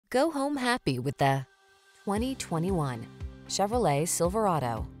Go home happy with the 2021 Chevrolet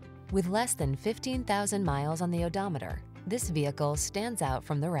Silverado. With less than 15,000 miles on the odometer, this vehicle stands out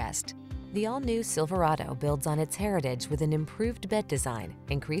from the rest. The all-new Silverado builds on its heritage with an improved bed design,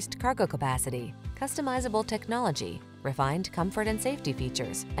 increased cargo capacity, customizable technology, refined comfort and safety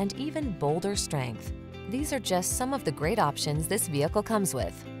features, and even bolder strength. These are just some of the great options this vehicle comes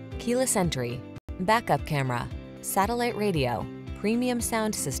with: keyless entry, backup camera, satellite radio, premium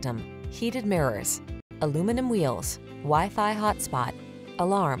sound system, heated mirrors, aluminum wheels, Wi-Fi hotspot,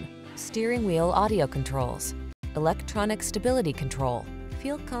 alarm, steering wheel audio controls, electronic stability control.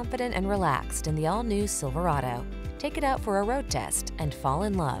 Feel confident and relaxed in the all-new Silverado. Take it out for a road test and fall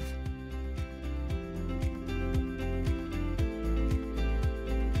in love.